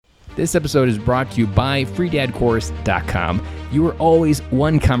This episode is brought to you by freedadcourse.com. You are always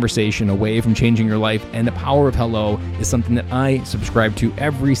one conversation away from changing your life, and the power of hello is something that I subscribe to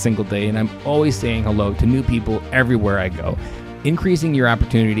every single day, and I'm always saying hello to new people everywhere I go. Increasing your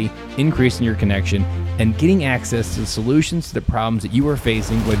opportunity, increasing your connection, and getting access to the solutions to the problems that you are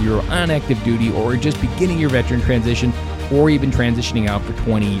facing, whether you're on active duty or just beginning your veteran transition or even transitioning out for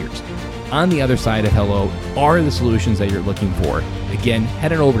 20 years. On the other side of hello are the solutions that you're looking for. Again,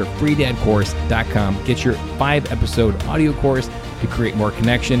 head on over to freedadcourse.com. Get your 5-episode audio course to create more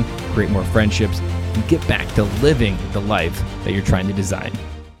connection, create more friendships, and get back to living the life that you're trying to design.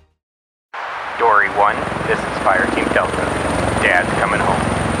 Dory 1, this is Fire Team Delta. Dad's coming home.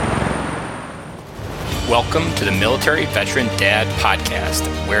 Welcome to the Military Veteran Dad Podcast,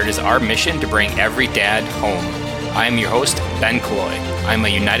 where it is our mission to bring every dad home. I am your host, Ben Killoy. I'm a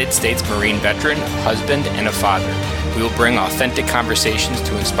United States Marine veteran, husband, and a father. We will bring authentic conversations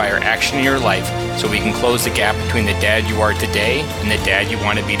to inspire action in your life so we can close the gap between the dad you are today and the dad you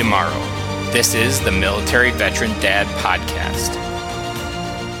want to be tomorrow. This is the Military Veteran Dad Podcast.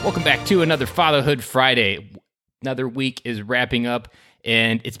 Welcome back to another Fatherhood Friday. Another week is wrapping up,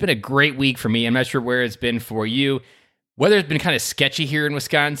 and it's been a great week for me. I'm not sure where it's been for you. Weather's been kind of sketchy here in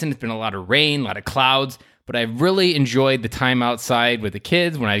Wisconsin. It's been a lot of rain, a lot of clouds. But I've really enjoyed the time outside with the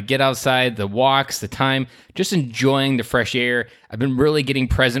kids. When I get outside, the walks, the time, just enjoying the fresh air. I've been really getting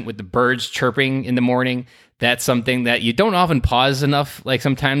present with the birds chirping in the morning. That's something that you don't often pause enough. Like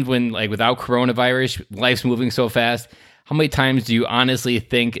sometimes when, like without coronavirus, life's moving so fast. How many times do you honestly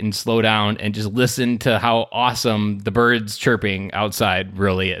think and slow down and just listen to how awesome the birds chirping outside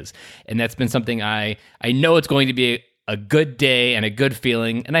really is? And that's been something I know it's going to be a good day and a good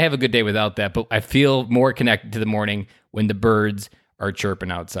feeling, and I have a good day without that, but I feel more connected to the morning when the birds are chirping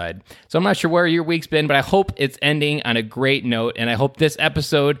outside. So I'm not sure where your week's been, but I hope it's ending on a great note, and I hope this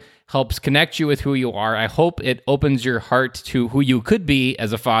episode helps connect you with who you are. I hope it opens your heart to who you could be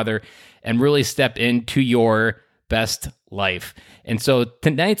as a father and really step into your best life. And so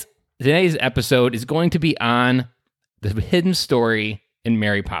today's episode is going to be on the hidden story in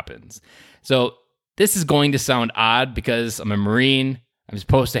Mary Poppins. So this is going to sound odd because I'm a Marine. I'm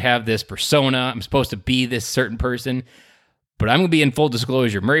supposed to have this persona. I'm supposed to be this certain person. But I'm going to be in full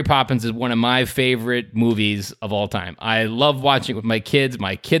disclosure. Mary Poppins is one of my favorite movies of all time. I love watching it with my kids.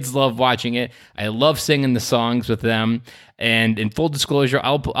 My kids love watching it. I love singing the songs with them. And in full disclosure,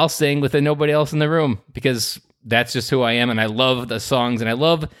 I'll sing with nobody else in the room because that's just who I am. And I love the songs and I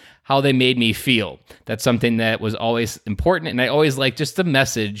love how they made me feel. That's something that was always important. And I always liked just the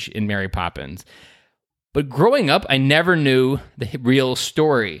message in Mary Poppins. But growing up, I never knew the real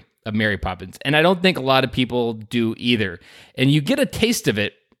story of Mary Poppins, and I don't think a lot of people do either. And you get a taste of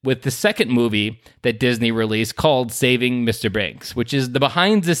it with the second movie that Disney released called Saving Mr. Banks, which is the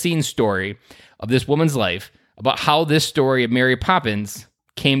behind-the-scenes story of this woman's life about how this story of Mary Poppins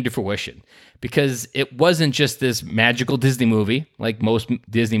came to fruition. Because it wasn't just this magical Disney movie, like most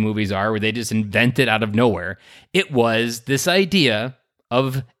Disney movies are, where they just invent it out of nowhere. It was this idea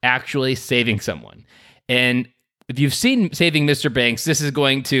of actually saving someone. And if you've seen Saving Mr. Banks, this is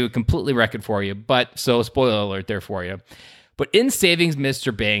going to completely wreck it for you. But so spoiler alert there for you. But in Saving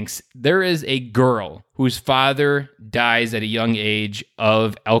Mr. Banks, there is a girl whose father dies at a young age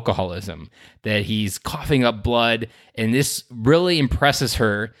of alcoholism, that he's coughing up blood. And this really impresses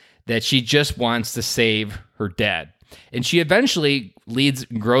her that she just wants to save her dad. And she eventually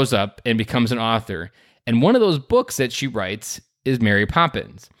grows up and becomes an author. And one of those books that she writes is Mary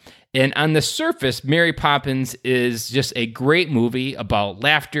Poppins. And on the surface, Mary Poppins is just a great movie about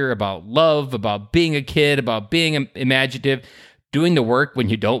laughter, about love, about being a kid, about being imaginative, doing the work when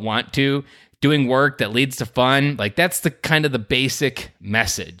you don't want to, doing work that leads to fun. Like that's the kind of the basic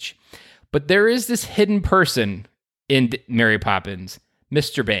message. But there is this hidden person in Mary Poppins,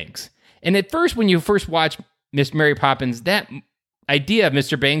 Mr. Banks. And at first, when you first watch Miss Mary Poppins, that idea of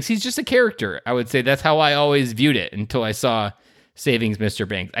Mr. Banks, he's just a character. I would say that's how I always viewed it until I saw Saving Mr.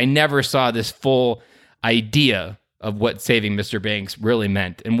 Banks. I never saw this full idea of what Saving Mr. Banks really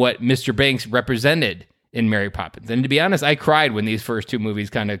meant and what Mr. Banks represented in Mary Poppins. And to be honest, I cried when these first two movies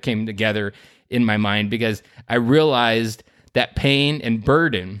kind of came together in my mind because I realized that pain and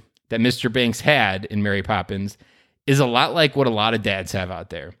burden that Mr. Banks had in Mary Poppins is a lot like what a lot of dads have out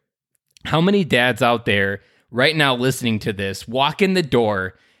there. How many dads out there right now listening to this walk in the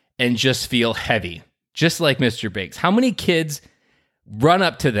door and just feel heavy, just like Mr. Banks? How many kids run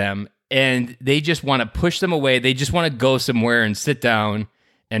up to them and they just want to push them away? They just want to go somewhere and sit down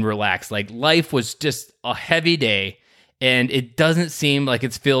and relax. Like life was just a heavy day and it doesn't seem like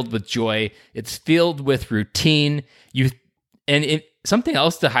it's filled with joy. It's filled with routine. something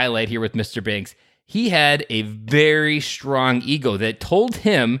else to highlight here with Mr. Banks, he had a very strong ego that told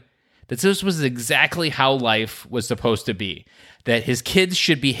him that this was exactly how life was supposed to be, that his kids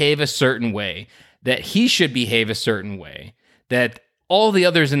should behave a certain way, that he should behave a certain way, that all the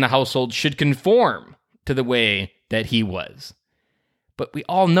others in the household should conform to the way that he was. But we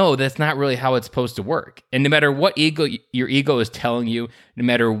all know that's not really how it's supposed to work. And no matter what your ego is telling you, no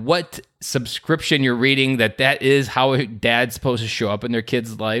matter what subscription you're reading, that is how a dad's supposed to show up in their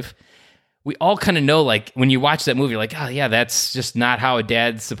kid's life, we all kind of know, like, when you watch that movie, you're like, oh yeah, that's just not how a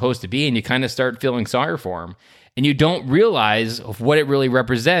dad's supposed to be. And you kind of start feeling sorry for him. And you don't realize of what it really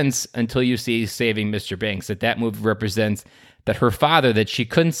represents until you see Saving Mr. Banks, that movie represents that her father that she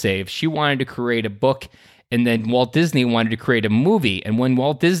couldn't save, she wanted to create a book. And then Walt Disney wanted to create a movie. And when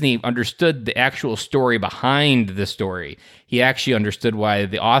Walt Disney understood the actual story behind the story, he actually understood why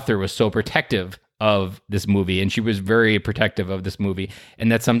the author was so protective of this movie. And she was very protective of this movie. And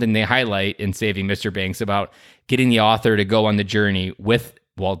that's something they highlight in Saving Mr. Banks, about getting the author to go on the journey with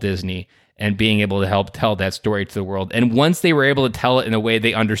Walt Disney and being able to help tell that story to the world. And once they were able to tell it in a way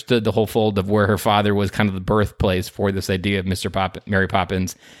they understood the whole fold of where her father was kind of the birthplace for this idea of Mary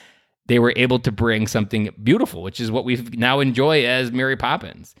Poppins, they were able to bring something beautiful, which is what we now enjoy as Mary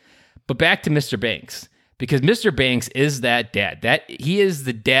Poppins. But back to Mr. Banks, because Mr. Banks is that dad. That he is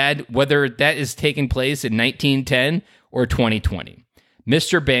the dad, whether that is taking place in 1910 or 2020.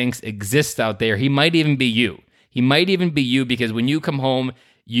 Mr. Banks exists out there. He might even be you. He might even be you, because when you come home,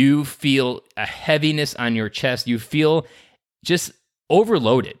 you feel a heaviness on your chest. You feel just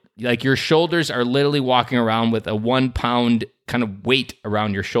overloaded. Like your shoulders are literally walking around with a 1 pound kind of weight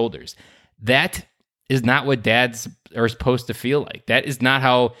around your shoulders. That is not what dads are supposed to feel like. That is not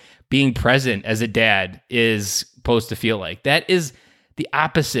how being present as a dad is supposed to feel like. That is the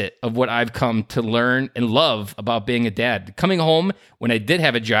opposite of what I've come to learn and love about being a dad. Coming home when I did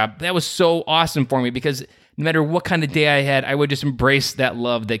have a job, that was so awesome for me, because no matter what kind of day I had, I would just embrace that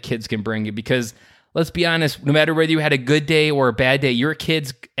love that kids can bring you. Because let's be honest, no matter whether you had a good day or a bad day, your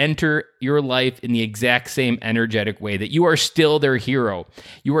kids enter your life in the exact same energetic way, that you are still their hero.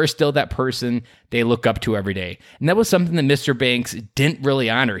 You are still that person they look up to every day. And that was something that Mr. Banks didn't really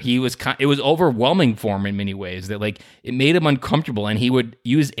honor. It was overwhelming for him in many ways, that like it made him uncomfortable, and he would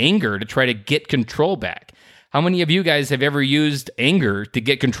use anger to try to get control back. How many of you guys have ever used anger to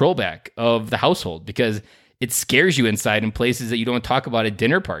get control back of the household? Because it scares you inside in places that you don't talk about at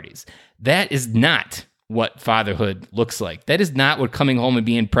dinner parties. That is not what fatherhood looks like. That is not what coming home and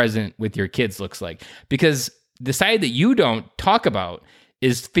being present with your kids looks like. Because the side that you don't talk about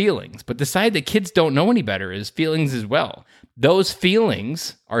is feelings, but the side that kids don't know any better is feelings as well. Those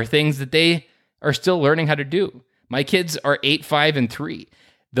feelings are things that they are still learning how to do. My kids are 8, 5, and 3.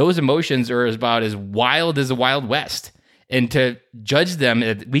 Those emotions are about as wild as the Wild West. And to judge them,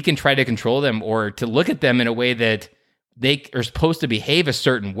 we can try to control them, or to look at them in a way that they are supposed to behave a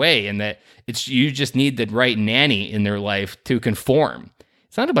certain way, and that you just need the right nanny in their life to conform.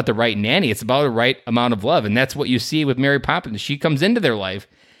 It's not about the right nanny. It's about the right amount of love. And that's what you see with Mary Poppins. She comes into their life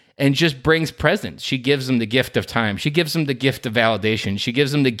and just brings presents. She gives them the gift of time. She gives them the gift of validation. She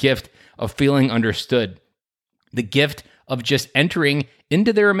gives them the gift of feeling understood, the gift of just entering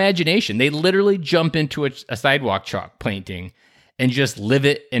into their imagination. They literally jump into a sidewalk chalk painting and just live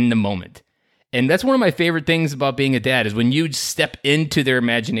it in the moment. And that's one of my favorite things about being a dad, is when you step into their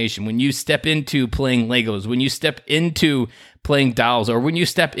imagination, when you step into playing Legos, when you step into playing dolls, or when you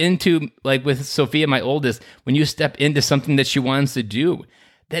step into, like with Sophia, my oldest, when you step into something that she wants to do.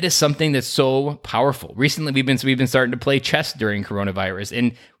 That is something that's so powerful. Recently, we've been starting to play chess during coronavirus,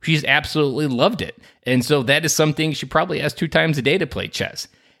 and she's absolutely loved it. And so that is something she probably has 2 times a day to play chess.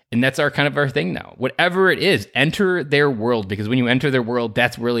 And that's our thing now. Whatever it is, enter their world, because when you enter their world,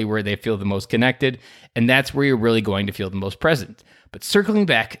 that's really where they feel the most connected, and that's where you're really going to feel the most present. But circling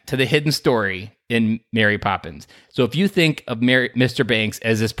back to the hidden story in Mary Poppins. So if you think of Mr. Banks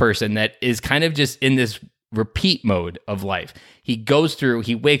as this person that is kind of just in this repeat mode of life. He goes through,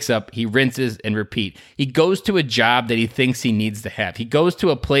 he wakes up, he rinses and repeat. He goes to a job that he thinks he needs to have. He goes to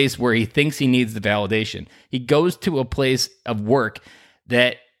a place where he thinks he needs the validation. He goes to a place of work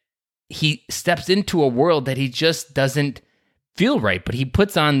that he steps into a world that he just doesn't feel right, but he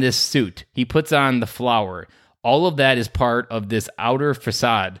puts on this suit. He puts on the flower. All of that is part of this outer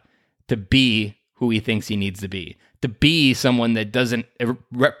facade to be who he thinks he needs to be someone that doesn't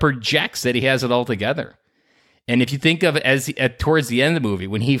projects that he has it all together. And if you think of it as towards the end of the movie,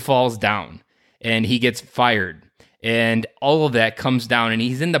 when he falls down and he gets fired and all of that comes down and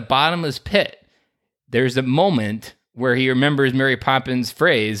he's in the bottomless pit, there's a moment where he remembers Mary Poppins'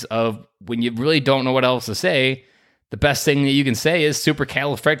 phrase of, when you really don't know what else to say, the best thing that you can say is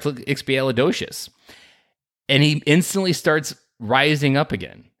supercalifragilisticexpialidocious. And he instantly starts rising up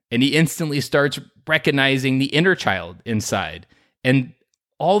again. And he instantly starts recognizing the inner child inside. And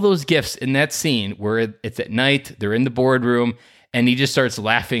all those gifts in that scene where it's at night, they're in the boardroom, and he just starts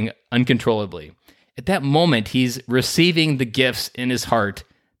laughing uncontrollably. At that moment, he's receiving the gifts in his heart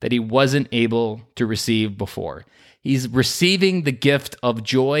that he wasn't able to receive before. He's receiving the gift of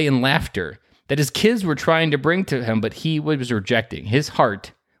joy and laughter that his kids were trying to bring to him, but he was rejecting. His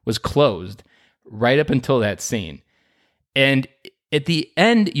heart was closed right up until that scene. And at the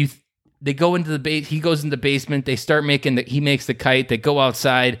end, they go into he goes in the basement, they start he makes the kite, they go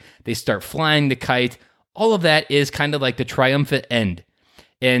outside, they start flying the kite. All of that is kind of like the triumphant end.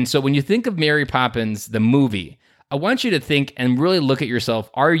 And so when you think of Mary Poppins, the movie, I want you to think and really look at yourself.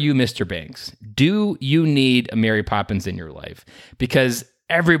 Are you Mr. Banks? Do you need a Mary Poppins in your life? Because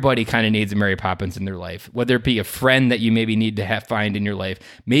everybody kind of needs a Mary Poppins in their life, whether it be a friend that you maybe need to find in your life.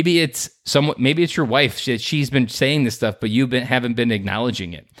 Maybe it's your wife. She's been saying this stuff, but you haven't been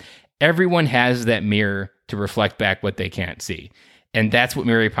acknowledging it. Everyone has that mirror to reflect back what they can't see. And that's what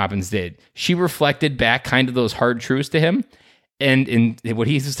Mary Poppins did. She reflected back kind of those hard truths to him. And in what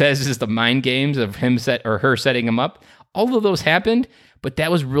he says is the mind games of her setting him up. All of those happened, but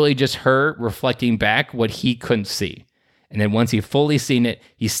that was really just her reflecting back what he couldn't see. And then once he fully seen it,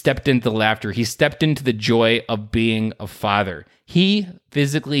 he stepped into the laughter. He stepped into the joy of being a father. He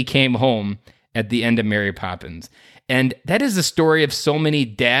physically came home at the end of Mary Poppins. And that is the story of so many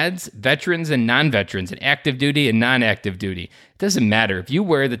dads, veterans and non-veterans, and active duty and non-active duty. It doesn't matter. If you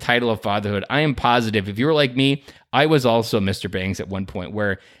wear the title of fatherhood, I am positive, if you're like me, I was also Mr. Banks at one point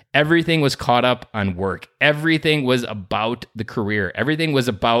where everything was caught up on work. Everything was about the career. Everything was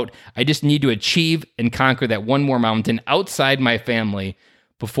about, I just need to achieve and conquer that one more mountain outside my family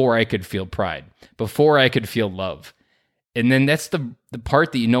before I could feel pride, before I could feel love. And then that's the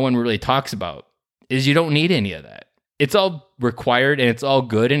part that no one really talks about, is you don't need any of that. It's all required and it's all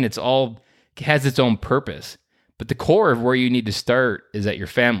good and it has its own purpose. But the core of where you need to start is at your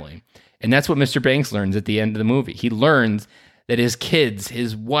family. And that's what Mr. Banks learns at the end of the movie. He learns that his kids,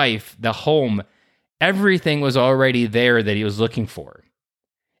 his wife, the home, everything was already there that he was looking for.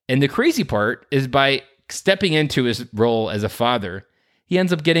 And the crazy part is by stepping into his role as a father, he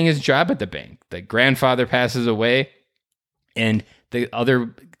ends up getting his job at the bank. The grandfather passes away and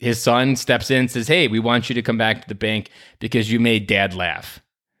his son steps in and says, hey, we want you to come back to the bank because you made dad laugh.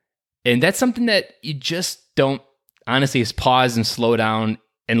 And that's something that you just don't honestly pause and slow down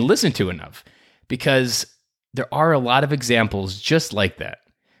and listen to enough, because there are a lot of examples just like that,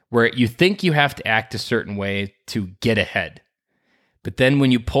 where you think you have to act a certain way to get ahead. But then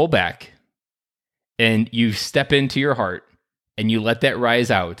when you pull back and you step into your heart and you let that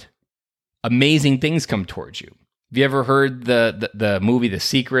rise out, amazing things come towards you. Have you ever heard the movie The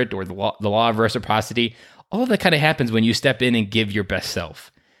Secret or the law of reciprocity? All of that kind of happens when you step in and give your best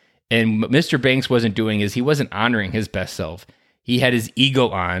self. And what Mr. Banks wasn't doing is he wasn't honoring his best self. He had his ego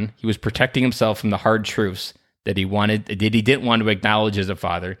on. He was protecting himself from the hard truths that he didn't want to acknowledge as a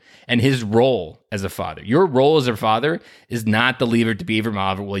father, and his role as a father. Your role as a father is not the leave it to beaver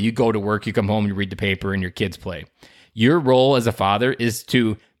model. Well, you go to work, you come home, you read the paper, and your kids play. Your role as a father is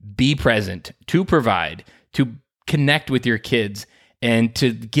to be present, to provide, to connect with your kids, and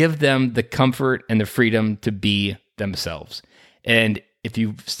to give them the comfort and the freedom to be themselves. And if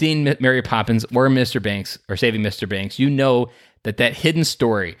you've seen Mary Poppins or Mr. Banks or Saving Mr. Banks, you know that hidden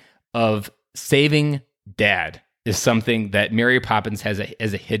story of saving dad is something that Mary Poppins has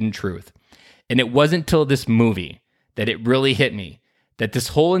as a hidden truth. And it wasn't till this movie that it really hit me that this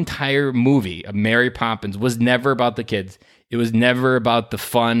whole entire movie of Mary Poppins was never about the kids. It was never about the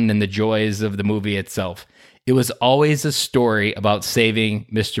fun and the joys of the movie itself. It was always a story about saving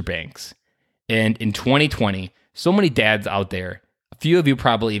Mr. Banks. And in 2020, so many dads out there, a few of you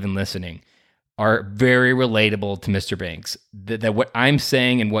probably even listening, are very relatable to Mr. Banks. That what I'm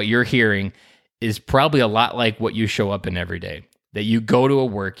saying and what you're hearing is probably a lot like what you show up in every day. That you go to a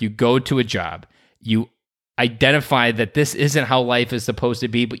work, you go to a job, you identify that this isn't how life is supposed to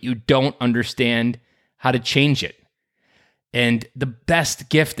be, but you don't understand how to change it. And the best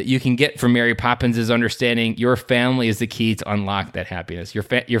gift that you can get from Mary Poppins is understanding your family is the key to unlock that happiness.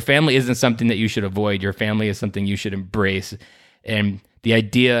 Your family isn't something that you should avoid. Your family is something you should embrace. And the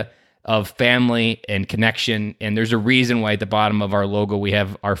idea of family and connection, and there's a reason why at the bottom of our logo we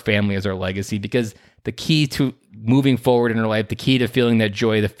have our family as our legacy, because the key to moving forward in our life, the key to feeling that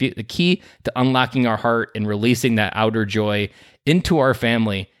joy, the key to unlocking our heart and releasing that outer joy into our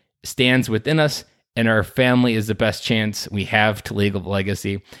family stands within us, and our family is the best chance we have to leave a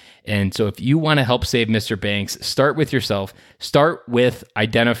legacy. And so if you want to help save Mr. Banks, start with yourself. Start with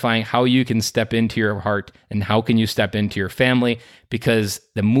identifying how you can step into your heart and how can you step into your family, because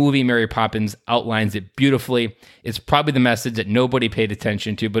the movie Mary Poppins outlines it beautifully. It's probably the message that nobody paid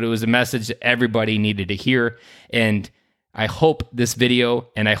attention to, but it was a message that everybody needed to hear. And I hope this video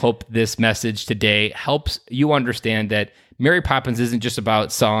and I hope this message today helps you understand that Mary Poppins isn't just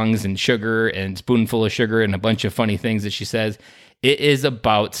about songs and sugar and spoonful of sugar and a bunch of funny things that she says. It is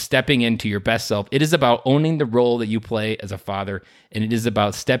about stepping into your best self. It is about owning the role that you play as a father. And it is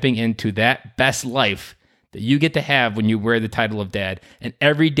about stepping into that best life that you get to have when you wear the title of dad. And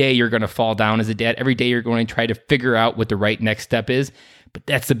every day you're going to fall down as a dad. Every day you're going to try to figure out what the right next step is. But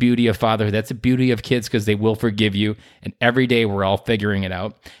that's the beauty of fatherhood. That's the beauty of kids, because they will forgive you. And every day we're all figuring it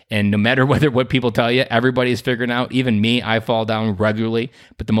out. And no matter what people tell you, everybody is figuring out. Even me, I fall down regularly.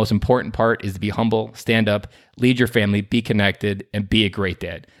 But the most important part is to be humble, stand up, lead your family, be connected, and be a great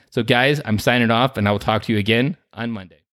dad. So guys, I'm signing off, and I will talk to you again on Monday.